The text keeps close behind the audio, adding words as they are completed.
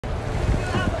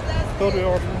Speedboat. We're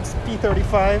ordering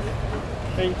P35.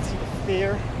 There you can see the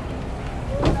fare.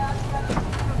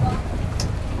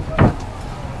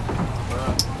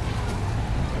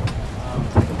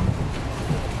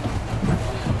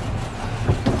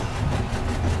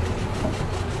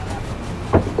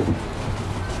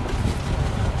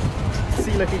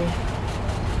 See, looking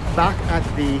back at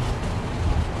the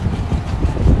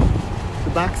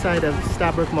backside of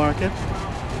Stabroek Market.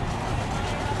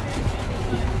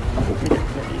 Let me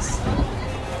get these.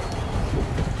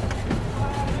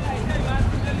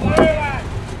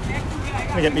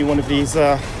 Let me get me one of these.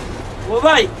 One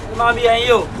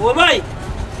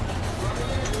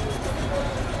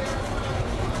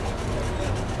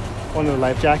of the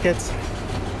life jackets.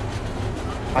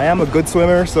 I am a good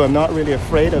swimmer, so I'm not really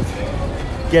afraid of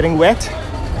getting wet,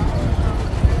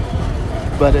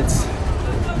 but it's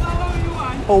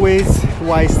always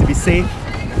wise to be safe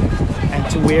and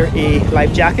to wear a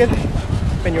life jacket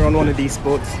when you're on one of these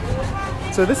boats.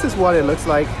 So this is what it looks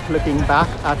like looking back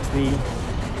at the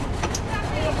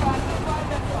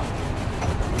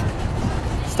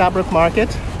Stabroek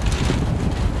Market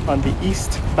on the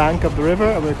east bank of the river,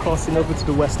 and we're crossing over to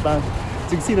the west bank. So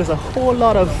you can see there's a whole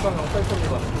lot of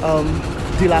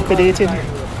dilapidated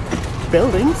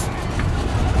buildings,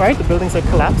 right? The buildings are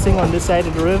collapsing on this side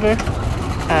of the river,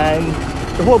 and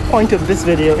the whole point of this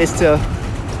video is to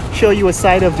show you a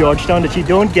side of Georgetown that you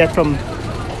don't get from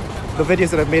the videos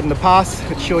that I've made in the past,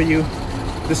 that show you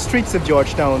the streets of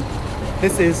Georgetown.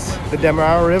 This is the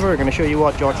Demerara River. We're going to show you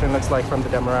what Georgetown looks like from the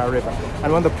Demerara River.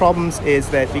 And one of the problems is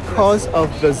that because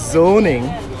of the zoning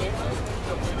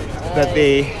that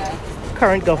the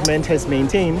current government has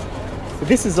maintained,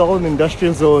 this is all an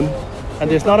industrial zone, and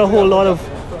there's not a whole lot of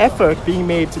effort being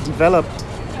made to develop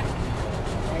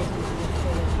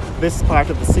this part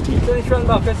of the city.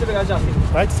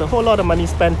 Right, so a whole lot of money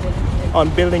spent on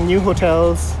building new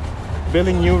hotels,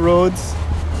 building new roads,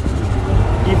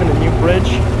 even a new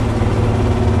bridge.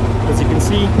 As you can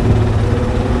see,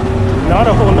 not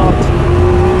a whole lot.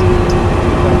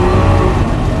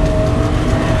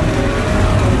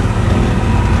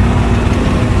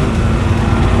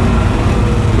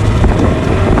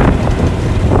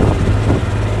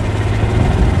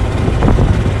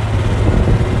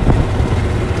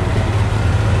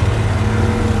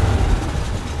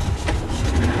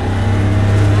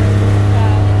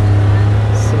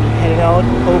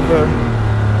 Over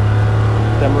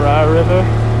Demerara River.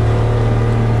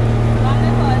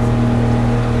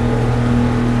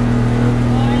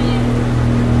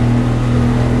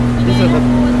 These are the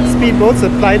speedboats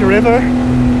that ply the river.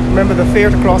 Remember, the fare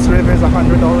to cross the river is $100,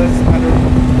 100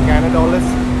 Ghana dollars.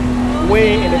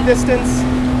 Way in the distance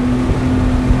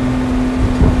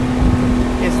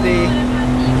is the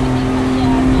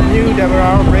new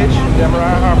Demerara Bridge,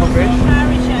 Demerara Harbour Bridge.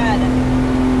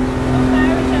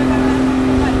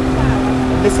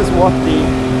 This is what the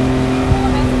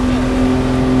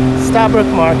Stabroek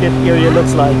Market area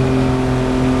looks like.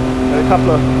 There are a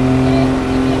couple of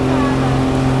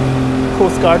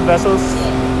Coast Guard vessels,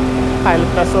 pilot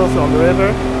vessels on the river.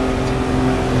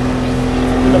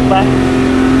 If you look back,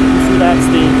 you see that's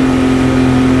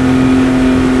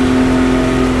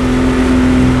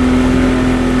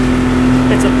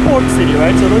it's a port city,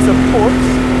 right? So those are ports.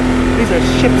 These are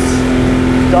ships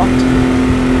docked.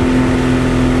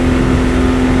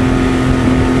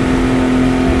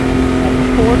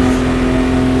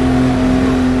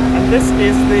 And this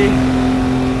is the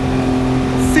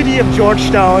city of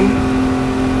Georgetown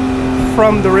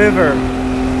from the river.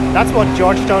 That's what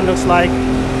Georgetown looks like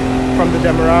from the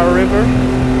Demerara River.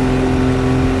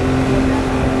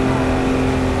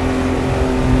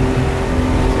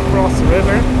 Across the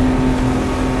river.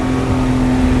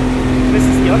 This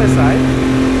is the other side.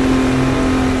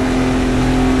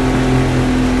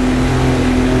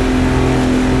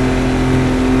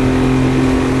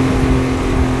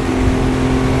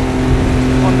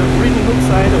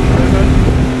 Side of the river,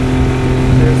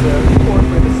 there's a port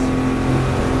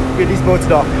where these boats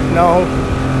dock. Now,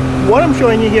 what I'm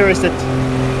showing you here is that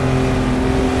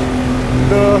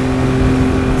the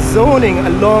zoning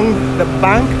along the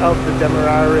bank of the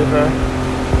Demerara River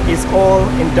is all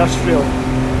industrial.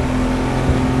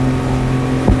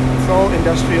 It's all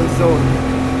industrial zone.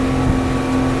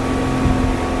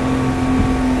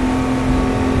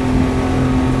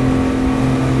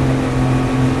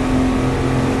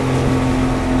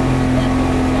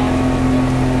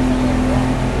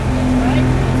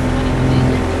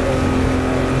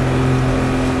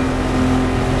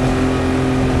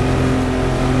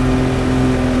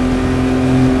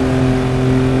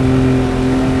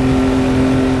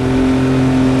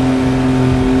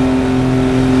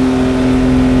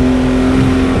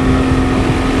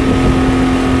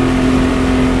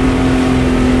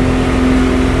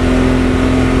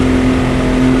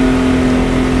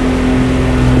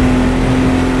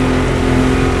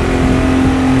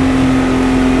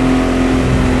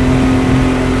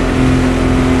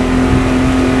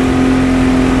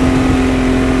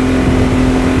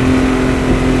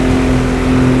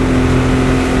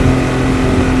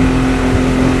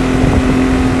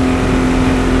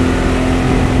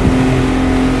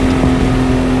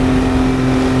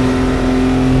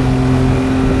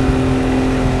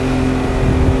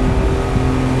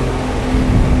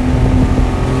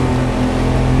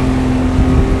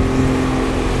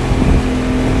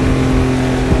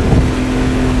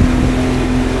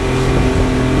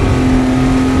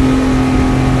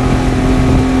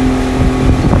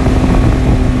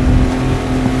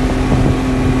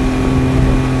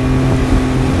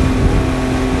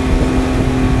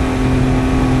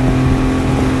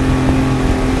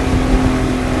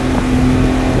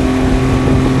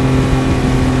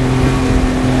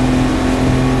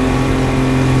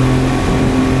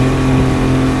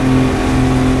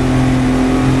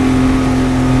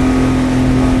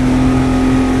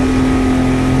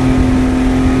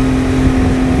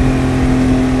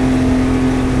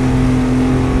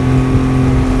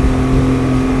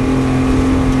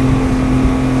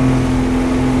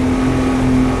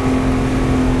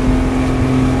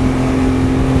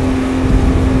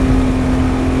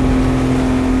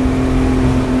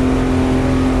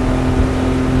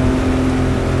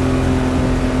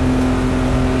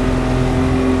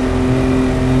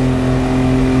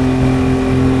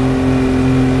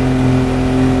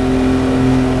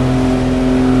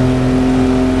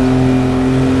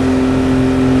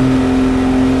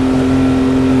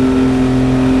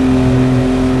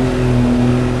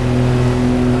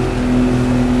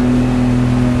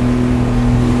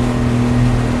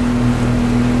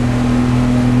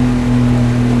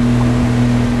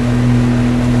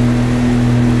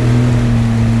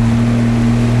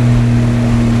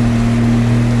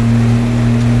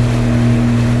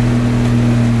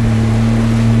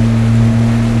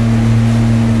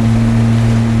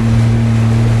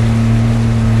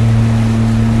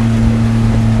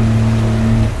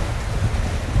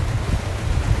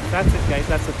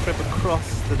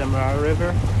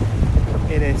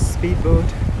 speedboat.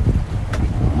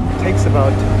 It takes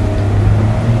about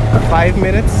 5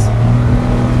 minutes.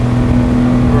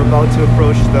 We're about to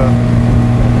approach the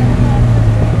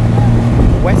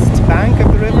west bank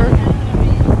of the river.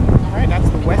 Alright, that's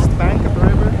the west bank of the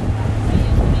river.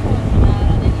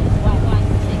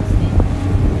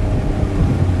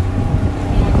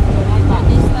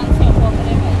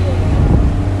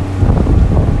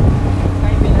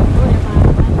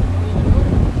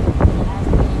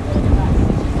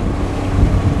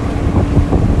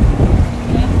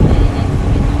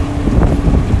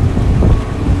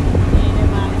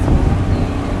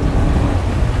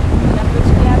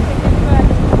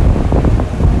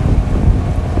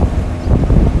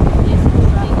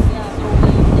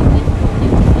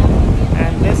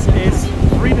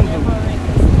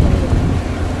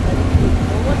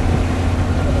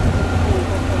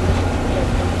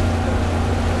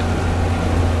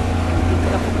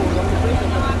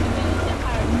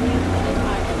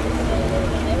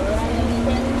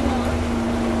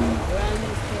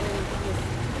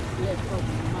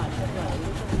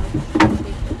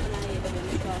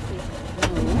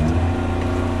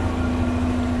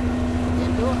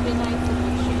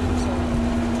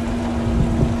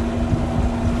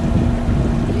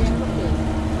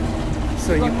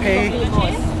 So you pay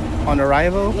on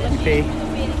arrival, you pay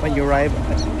when you arrive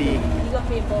at the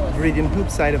Vree-Den-Hoop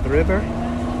side of the river.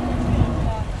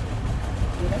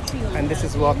 And this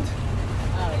is what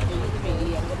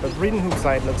the Vree-Den-Hoop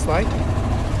side looks like.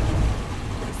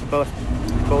 It's the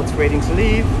boats waiting to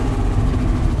leave,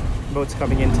 boats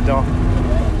coming into dock.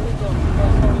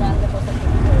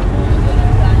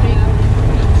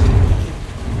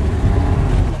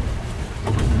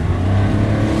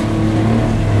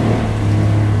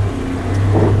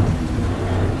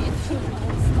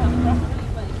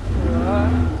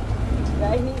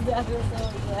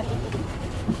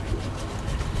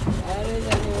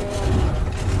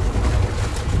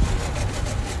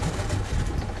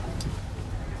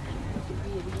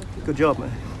 Good job,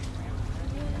 man.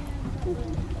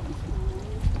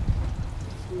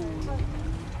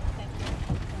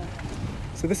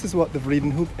 So this is what the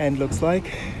Vree-Den-Hoop end looks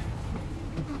like.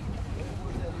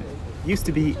 Used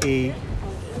to be a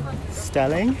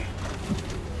stelling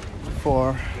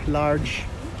for large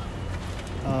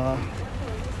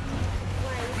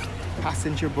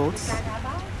passenger boats,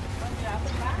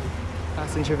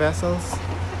 passenger vessels,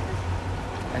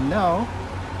 and now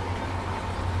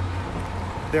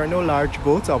there are no large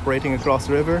boats operating across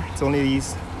the river. It's only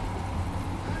these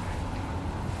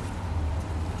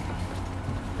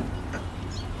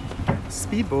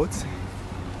speedboats,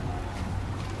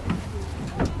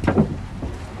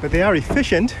 but they are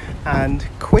efficient and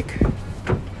quick.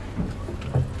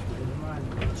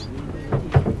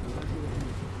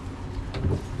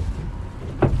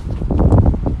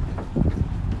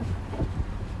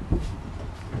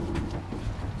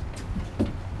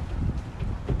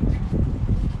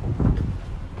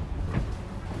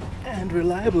 And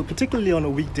reliable, particularly on a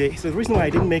weekday. So the reason why I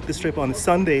didn't make this trip on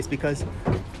Sunday is because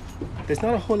there's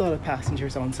not a whole lot of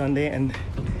passengers on Sunday, and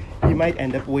you might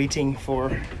end up waiting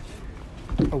for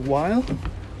a while.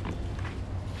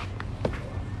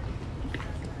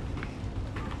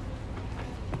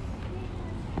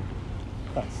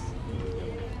 Nice.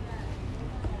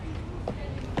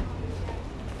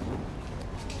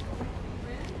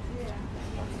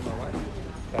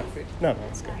 That's it. No,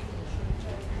 that's good.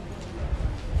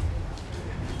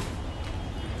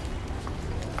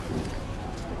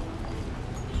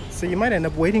 So you might end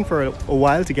up waiting for a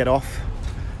while to get off,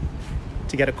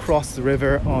 to get across the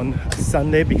river on a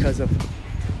Sunday because of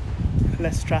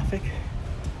less traffic.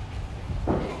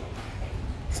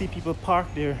 See people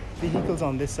park their vehicles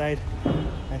on this side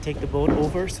and take the boat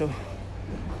over. So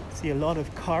see a lot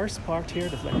of cars parked here.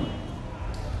 There's like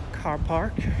car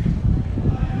park.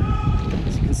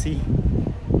 As you can see,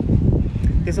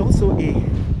 there's also a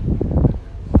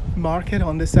market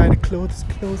on this side, a clothes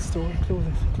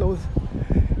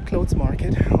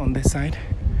market on this side.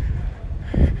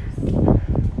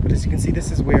 But as you can see, this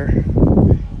is where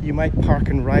you might park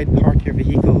your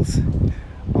vehicles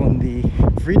on the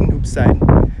Vree-Den-Hoop side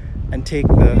and take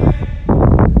the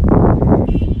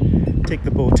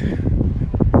boat,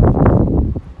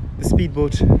 the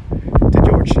speedboat, to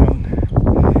Georgetown.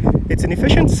 It's an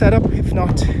efficient setup, if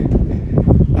not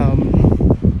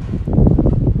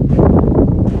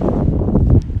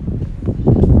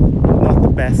not the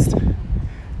best.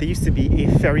 There used to be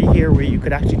a ferry here where you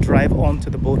could actually drive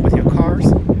onto the boat with your cars.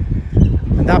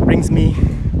 And that brings me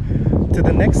to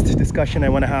the next discussion I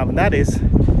want to have, and that is,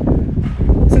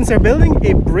 since they're building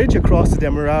a bridge across the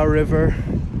Demerara River,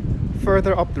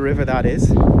 further up the river that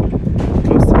is,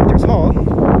 close to Peter Farmers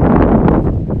Hall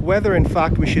whether in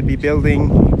fact we should be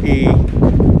building a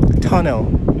tunnel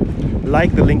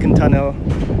like the Lincoln Tunnel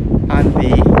and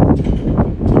the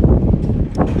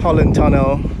Holland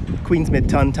Tunnel, Queens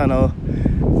Midtown Tunnel,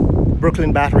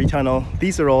 Brooklyn Battery Tunnel.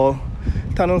 These are all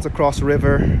tunnels across the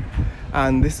river,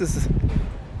 and this is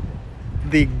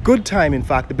the good time, in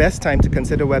fact the best time, to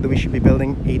consider whether we should be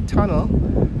building a tunnel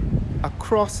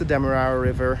across the Demerara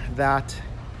River that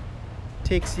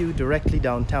takes you directly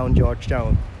downtown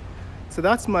Georgetown. So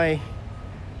that's my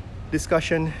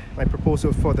discussion, my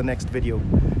proposal for the next video.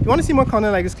 If you want to see more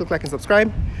content like this, click like and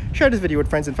subscribe. Share this video with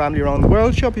friends and family around the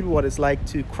world. Show people what it's like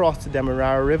to cross the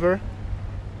Demerara River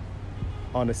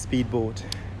on a speedboat.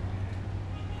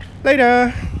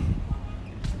 Later!